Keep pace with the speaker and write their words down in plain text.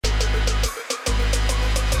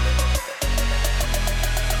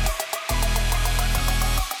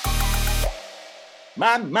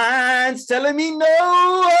My mind's telling me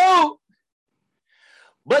no,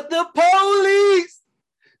 but the police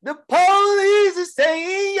is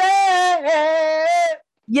saying yeah.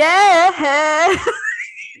 Yeah.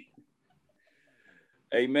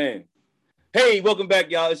 Amen. Hey, welcome back,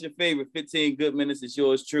 y'all. It's your favorite 15 Good Minutes. It's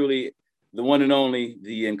yours truly, the one and only,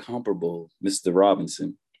 the incomparable Mr.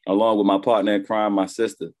 Robinson, along with my partner in crime, my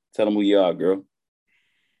sister. Tell them who you are, girl.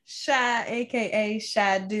 Shy, aka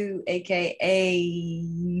Shadu, aka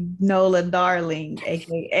Nola Darling,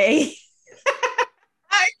 aka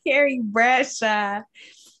Carrie Bradshaw,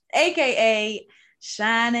 aka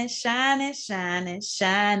Shining,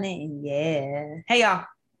 yeah. Hey, y'all.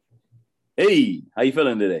 Hey, how you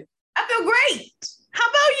feeling today? I feel great. How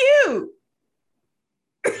about you?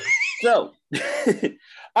 So,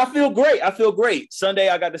 I feel great. Sunday,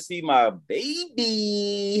 I got to see my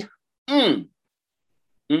baby.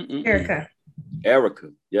 Erica.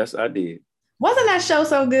 Yes, I did. Wasn't that show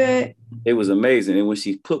so good? It was amazing. And when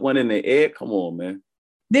she put one in the air, come on, man.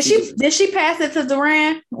 Did she pass it to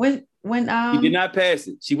Duran when She did not pass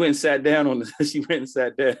it. She went and sat down because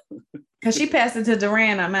she passed it to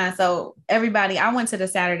Duran on mine. So everybody, I went to the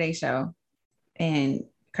Saturday show and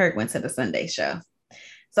Kirk went to the Sunday show.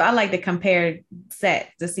 So I like to compare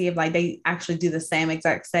sets to see if like they actually do the same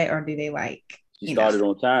exact set or do they like she started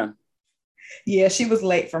on time. Yeah, she was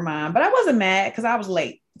late for mine, but I wasn't mad because I was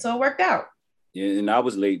late. So it worked out. Yeah, and I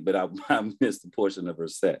was late, but I missed a portion of her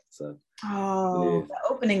set. So the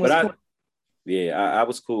opening was cool. I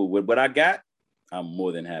was cool with what I got. I'm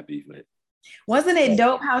more than happy with it. Wasn't it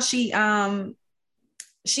dope how she had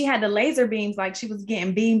the laser beams, like she was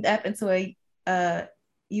getting beamed up into a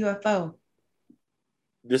UFO?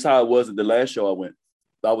 This is how it was at the last show I went.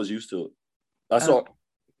 I was used to it.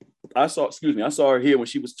 I saw her here when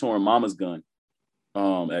she was touring Mama's Gun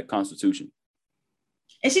at Constitution.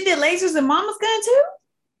 And she did lasers in Mama's Gun too?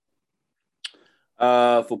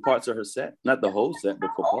 For parts of her set. Not the whole set,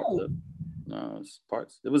 but for parts of it. No, it's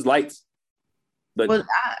parts. It was lights. But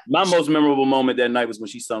my most memorable moment that night was when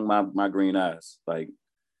she sung my Green Eyes. Like,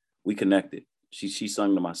 we connected. She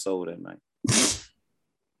sung to my soul that night.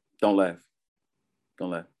 Don't laugh.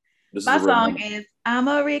 My song is I'm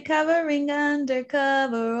a recovering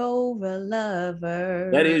undercover over lover.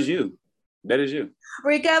 That is you.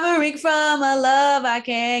 Recovering from a love I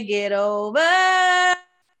can't get over.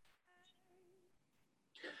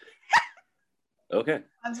 Okay.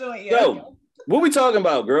 I'm doing it. So, what we talking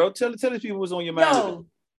about, girl? Tell these people what's on your mind. Yo,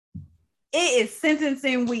 it is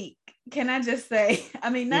sentencing week. Can I just say? I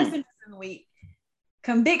mean, not sentencing week.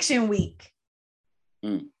 Conviction week.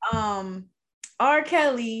 R.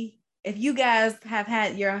 Kelly, if you guys have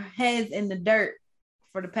had your heads in the dirt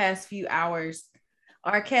for the past few hours,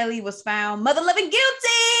 R. Kelly was found mother-loving guilty.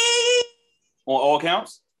 On all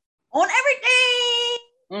counts? On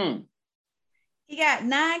everything. He got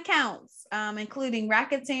 9 counts, including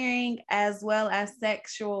racketeering as well as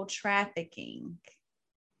sexual trafficking.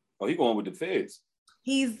 Oh, he's going with the feds.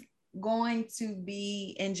 He's going to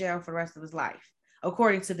be in jail for the rest of his life,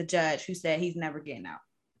 according to the judge who said he's never getting out.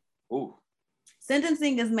 Ooh.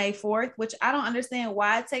 Sentencing is May 4th, which I don't understand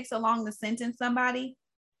why it takes so long to sentence somebody.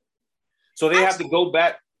 So they have to go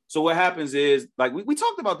back. So what happens is, like we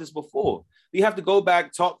talked about this before. You have to go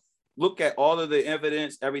back, look at all of the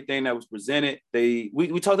evidence, everything that was presented.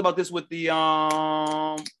 We talked about this with the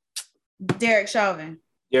Derek Chauvin,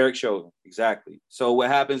 exactly. So what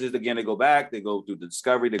happens is, again, they go back, they go through the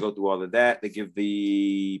discovery, they go through all of that. They give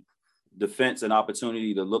the defense an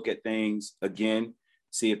opportunity to look at things again,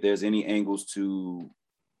 see if there's any angles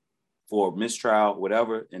for mistrial,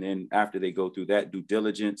 whatever. And then after they go through that due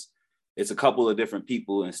diligence, it's a couple of different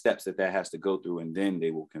people and steps that has to go through, and then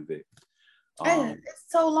they will convict. It's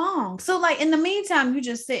so long. So like in the meantime, you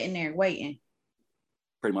just sitting there waiting.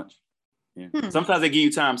 Pretty much. Yeah. Sometimes they give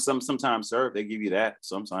you time, sometimes serve, they give you that.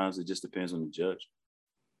 Sometimes it just depends on the judge.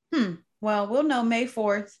 Well, we'll know May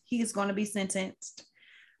 4th. He's going to be sentenced.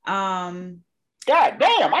 God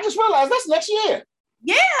damn, I just realized that's next year.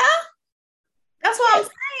 Yeah. That's what I'm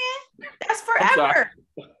saying. That's forever.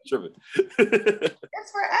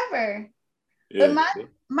 That's forever. Yeah, but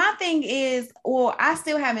my thing is, well, I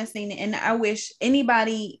still haven't seen it, and I wish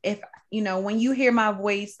anybody, if when you hear my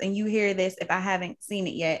voice and you hear this, if I haven't seen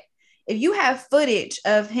it yet, if you have footage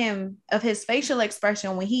of his facial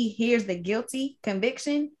expression when he hears the guilty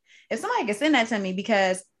conviction, if somebody can send that to me,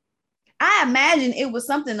 because I imagine it was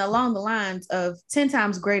something along the lines of 10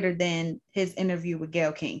 times greater than his interview with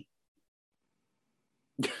Gayle King.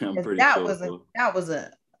 That was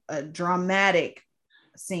a dramatic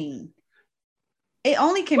scene. It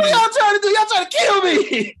only can. What y'all trying to do? Y'all trying to kill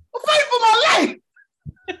me? I'm fighting for my life.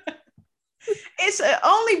 It should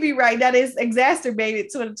only be right that it's exacerbated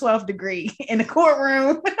to the 12th degree in the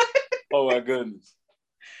courtroom. Oh my goodness.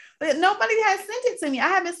 But nobody has sent it to me. I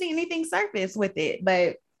haven't seen anything surface with it,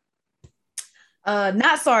 but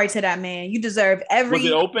not sorry to that man. You deserve every. Was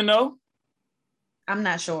it open though? I'm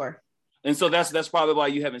not sure. And so that's probably why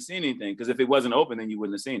you haven't seen anything, because if it wasn't open, then you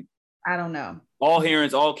wouldn't have seen it. I don't know. All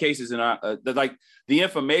hearings, all cases, and like the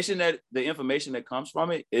information that comes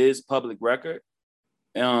from it is public record,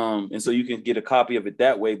 and so you can get a copy of it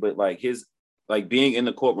that way. But like being in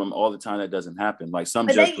the courtroom all the time, that doesn't happen. Like some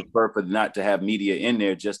judges prefer for not to have media in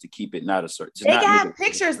there just to keep it not a certain. They got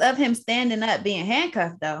pictures of him standing up being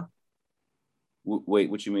handcuffed though. Wait,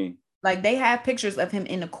 what you mean? Like they have pictures of him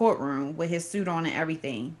in the courtroom with his suit on and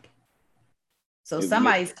everything. So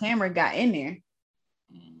somebody's camera got in there.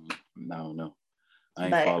 I don't know. I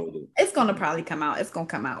ain't followed it. It's gonna probably come out. It's gonna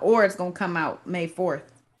come out, or it's gonna come out May 4th.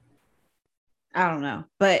 I don't know,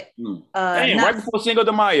 but right before Cinco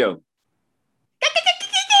de Mayo.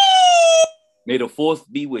 May the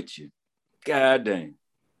 4th be with you. God dang.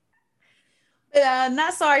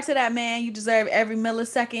 Not sorry to that man. You deserve every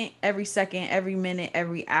millisecond, every second, every minute,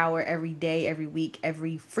 every hour, every day, every week,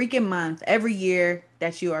 every freaking month, every year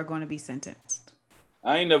that you are going to be sentenced.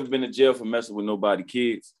 I ain't never been to jail for messing with nobody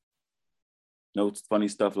kids. No funny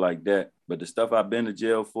stuff like that. But the stuff I've been to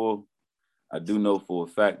jail for, I do know for a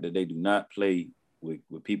fact that they do not play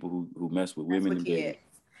with people who mess with women and kids.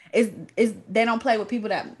 Is they don't play with people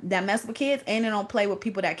that mess with kids, and they don't play with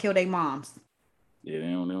people that kill their moms. Yeah,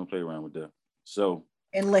 they don't play around with that. So,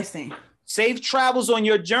 and listen, safe travels on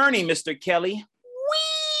your journey, Mr. Kelly.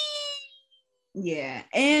 Whee! Yeah,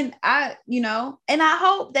 and I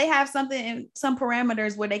hope they have some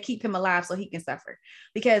parameters where they keep him alive so he can suffer,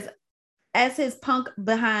 because as his punk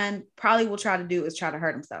behind probably will try to do is try to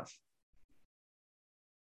hurt himself.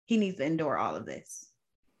 He needs to endure all of this.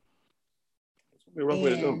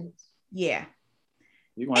 Yeah.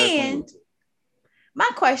 And my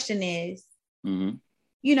question is,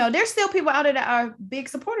 there's still people out there that are big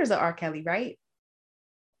supporters of R. Kelly, right?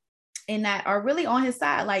 And that are really on his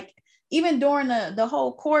side. Like even during the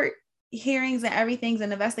whole court hearings and everything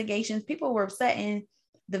and investigations, people were setting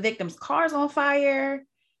the victims' cars on fire,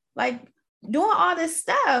 like doing all this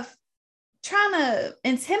stuff, trying to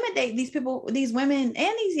intimidate these people, these women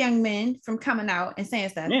and these young men from coming out and saying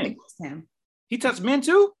stuff against him. He touched men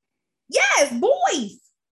too? Yes, boys.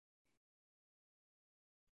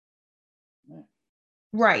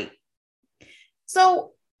 Right.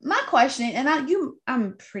 So my question, and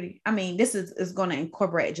this is going to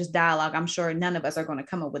incorporate just dialogue. I'm sure none of us are going to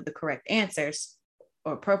come up with the correct answers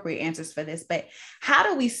or appropriate answers for this, but how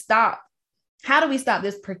do we stop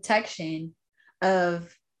this protection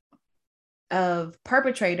of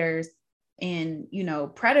perpetrators and,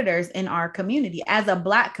 predators in our community as a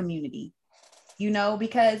Black community,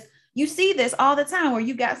 because you see this all the time where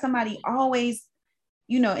you got somebody always,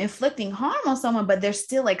 inflicting harm on someone, but they're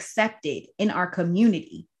still accepted in our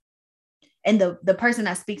community. And the person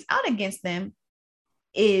that speaks out against them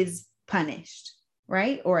is punished,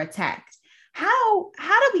 right? Or attacked. How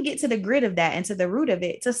do we get to the grit of that and to the root of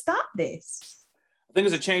it to stop this? I think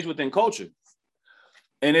it's a change within culture.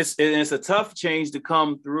 And it's a tough change to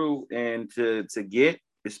come through and to get,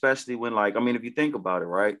 especially when if you think about it,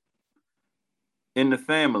 right? In the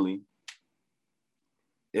family,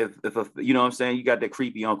 if you know what I'm saying, you got that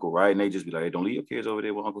creepy uncle, right? And they just be like, hey, don't leave your kids over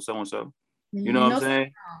there with Uncle so-and-so. You know what I'm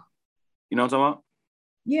saying? You know what I'm talking about?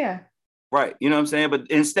 Yeah. Right. You know what I'm saying? But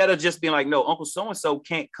instead of just being like, no, Uncle so-and-so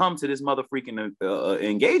can't come to this mother freaking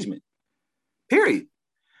engagement, period.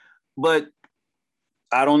 But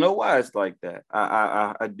I don't know why it's like that.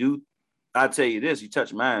 I'll tell you this, you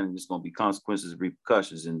touch mine, and it's going to be consequences and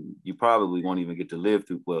repercussions, and you probably won't even get to live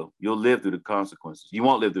through, you'll live through the consequences. You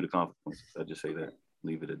won't live through the consequences. I just say that.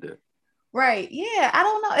 Leave it at that. Right. Yeah. I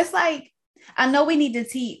don't know. It's like, I know we need to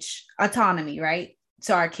teach autonomy, right,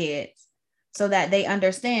 to our kids so that they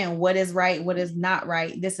understand what is right, what is not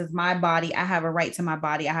right. This is my body. I have a right to my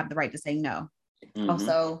body. I have the right to say no.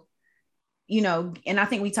 Also, and I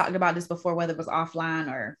think we talked about this before, whether it was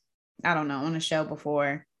offline or I don't know, on a show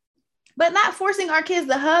before, but not forcing our kids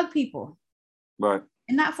to hug people. Right.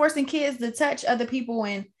 And not forcing kids to touch other people.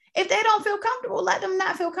 And if they don't feel comfortable, let them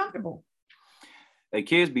not feel comfortable. Hey,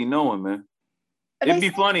 kids be knowing, man. It'd be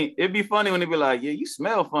funny when they be like, yeah, you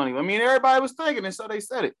smell funny. I mean, everybody was thinking it, so they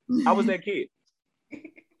said it. I was that kid.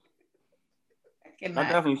 I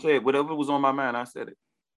definitely said it. Whatever was on my mind, I said it.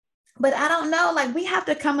 But I don't know, we have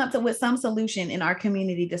to come up with some solution in our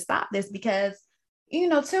community to stop this, because,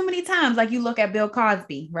 too many times, you look at Bill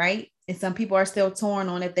Cosby, right? And some people are still torn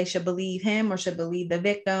on if they should believe him or should believe the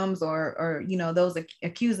victims or those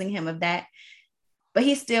accusing him of that. But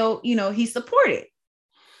he's still, he's supported.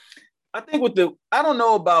 I think I don't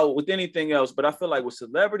know about with anything else, but I feel like with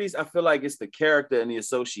celebrities, I feel like it's the character and the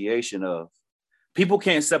association of people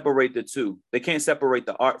can't separate the two. They can't separate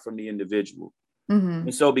the art from the individual. Mm-hmm.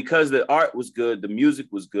 And so because the art was good, the music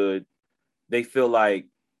was good, they feel like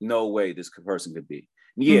no way this person could be.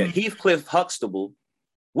 Yeah, mm-hmm. Heathcliff Huxtable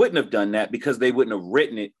wouldn't have done that because they wouldn't have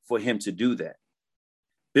written it for him to do that.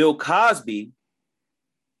 Bill Cosby,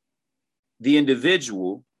 the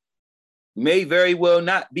individual, may very well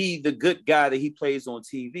not be the good guy that he plays on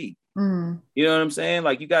TV. Mm. You know what I'm saying?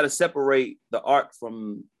 Like, you got to separate the art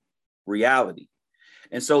from reality.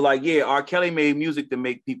 And so, like, yeah, R. Kelly made music to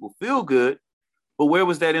make people feel good, but where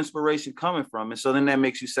was that inspiration coming from? And so then that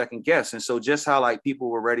makes you second guess. And so just how, like, people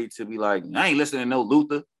were ready to be like, I ain't listening to no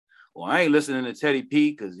Luther, or I ain't listening to Teddy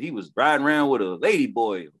P because he was riding around with a lady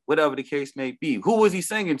boy, whatever the case may be. Who was he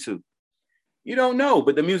singing to? You don't know,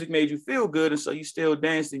 but the music made you feel good. And so you still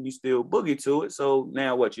danced and you still boogie to it. So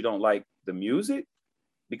now what? You don't like the music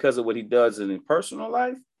because of what he does in his personal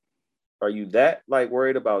life? Are you that like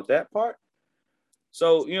worried about that part?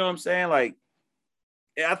 So, you know what I'm saying? Like,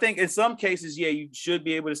 I think in some cases, yeah, you should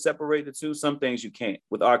be able to separate the two. Some things you can't.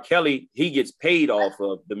 With R. Kelly, he gets paid off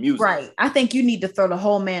of the music. Right. I think you need to throw the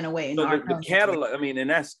whole man away. So the catalog, I mean, and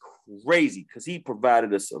that's crazy because he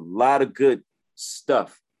provided us a lot of good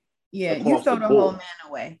stuff. Yeah, you throw the whole man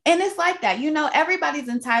away. And it's like that, everybody's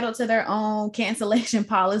entitled to their own cancellation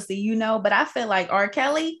policy, but I feel like R.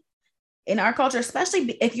 Kelly in our culture,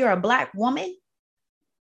 especially if you're a Black woman,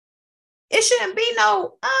 it shouldn't be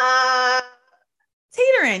no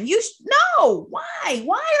teetering. No, why?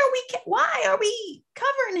 Why are we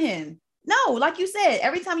covering him? No, like you said,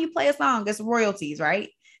 every time you play a song, it's royalties, right?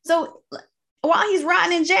 So while he's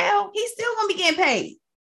rotting in jail, he's still gonna be getting paid.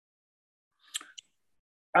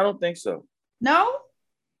 I don't think so. No,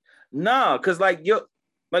 because like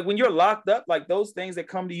when you're locked up, like those things that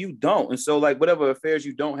come to you don't. And so like whatever affairs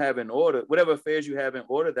you have in order,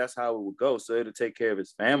 that's how it would go. So it'll take care of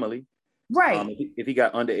his family. Right. If he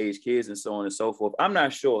got underage kids and so on and so forth. I'm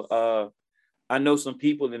not sure. I know some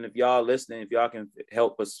people, and if y'all listening, if y'all can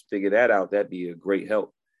help us figure that out, that'd be a great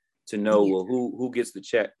help to know well, who gets the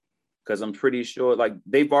check. Because I'm pretty sure like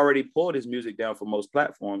they've already pulled his music down for most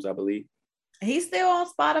platforms, I believe. He's still on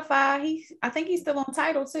Spotify. I think he's still on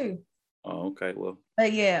Tidal too. Oh, okay. Well,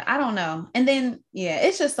 but yeah, I don't know. And then, yeah,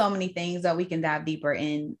 it's just so many things that we can dive deeper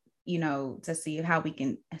in, to see how we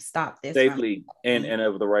can stop this safely and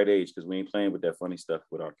of the right age. Cause we ain't playing with that funny stuff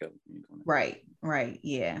with R. Kelly. Right.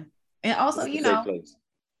 Yeah. And also, being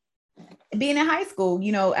in high school,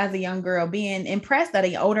 as a young girl, being impressed that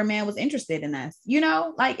an older man was interested in us,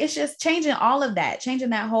 like it's just changing all of that,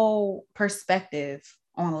 changing that whole perspective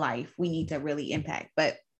on life we need to really impact.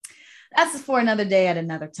 But that's for another day at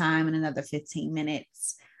another time and another 15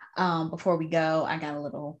 minutes. Before we go, I got a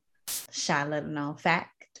little shy little known fact.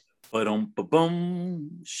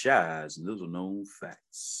 Shy's little known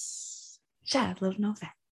facts. Shy's little known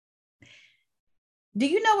fact. Do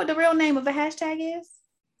you know what the real name of a hashtag is?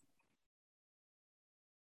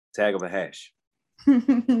 Tag of a hash.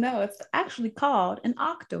 No, it's actually called an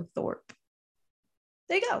octothorpe.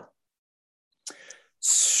 There you go.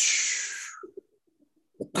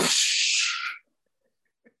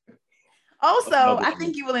 Also, I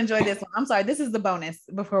think you will enjoy this one. I'm sorry, this is the bonus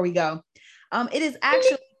before we go. It is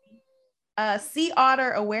actually Sea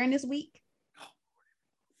Otter Awareness Week.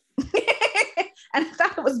 And I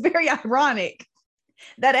thought it was very ironic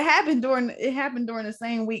that it happened during the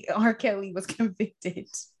same week R. Kelly was convicted.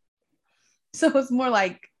 So it's more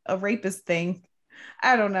like a rapist thing.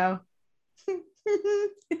 I don't know.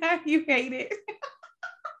 You hate it.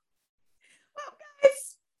 Well,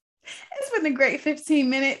 guys, it's been a great 15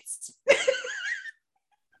 minutes.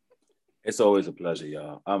 It's always a pleasure,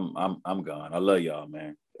 y'all. I'm gone. I love y'all,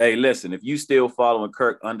 man. Hey, listen, if you still following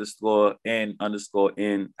Kirk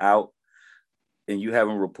 _N_in out and you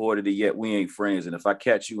haven't reported it yet, we ain't friends. And if I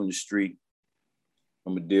catch you in the street,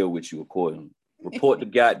 I'm gonna deal with you accordingly. Report the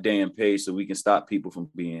goddamn page so we can stop people from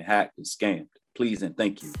being hacked and scammed. Please and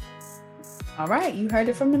thank you. All right, you heard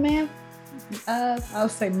it from the man. I'll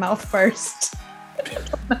say mouth first. I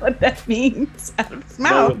don't know what that means. Out of his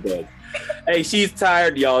mouth. No, hey, she's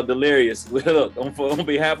tired, y'all. Delirious. Look, on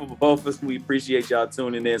behalf of both of us, we appreciate y'all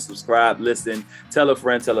tuning in. Subscribe, listen, tell a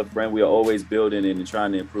friend. We are always building and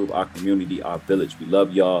trying to improve our community, our village. We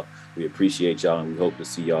love y'all. We appreciate y'all, and we hope to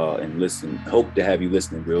see y'all and listen. Hope to have you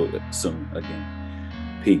listening real soon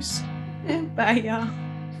again. Peace. Bye, y'all.